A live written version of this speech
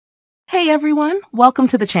Hey everyone, welcome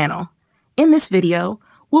to the channel. In this video,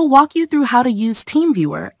 we'll walk you through how to use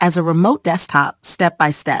TeamViewer as a remote desktop step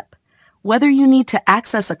by step. Whether you need to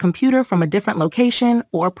access a computer from a different location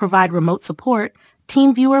or provide remote support,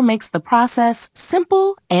 TeamViewer makes the process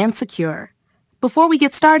simple and secure. Before we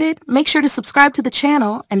get started, make sure to subscribe to the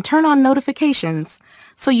channel and turn on notifications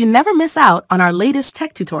so you never miss out on our latest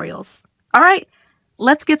tech tutorials. Alright,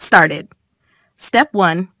 let's get started. Step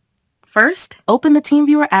 1. First, open the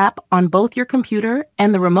TeamViewer app on both your computer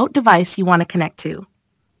and the remote device you want to connect to.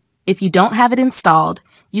 If you don't have it installed,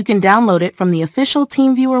 you can download it from the official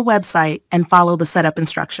TeamViewer website and follow the setup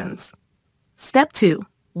instructions. Step 2.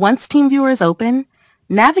 Once TeamViewer is open,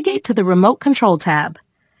 navigate to the Remote Control tab.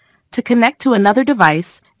 To connect to another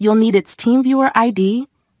device, you'll need its TeamViewer ID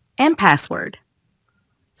and password.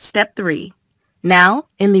 Step 3. Now,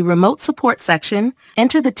 in the Remote Support section,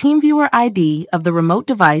 enter the TeamViewer ID of the remote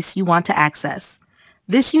device you want to access.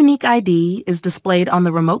 This unique ID is displayed on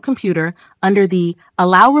the remote computer under the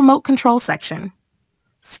Allow Remote Control section.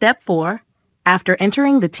 Step 4. After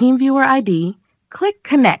entering the TeamViewer ID, click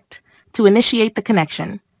Connect to initiate the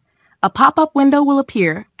connection. A pop-up window will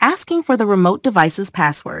appear asking for the remote device's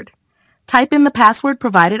password. Type in the password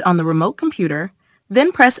provided on the remote computer,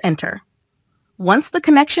 then press Enter. Once the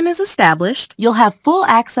connection is established, you'll have full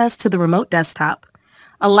access to the remote desktop,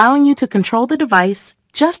 allowing you to control the device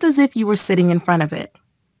just as if you were sitting in front of it.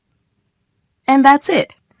 And that's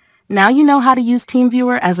it. Now you know how to use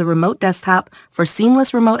TeamViewer as a remote desktop for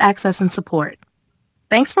seamless remote access and support.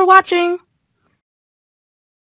 Thanks for watching!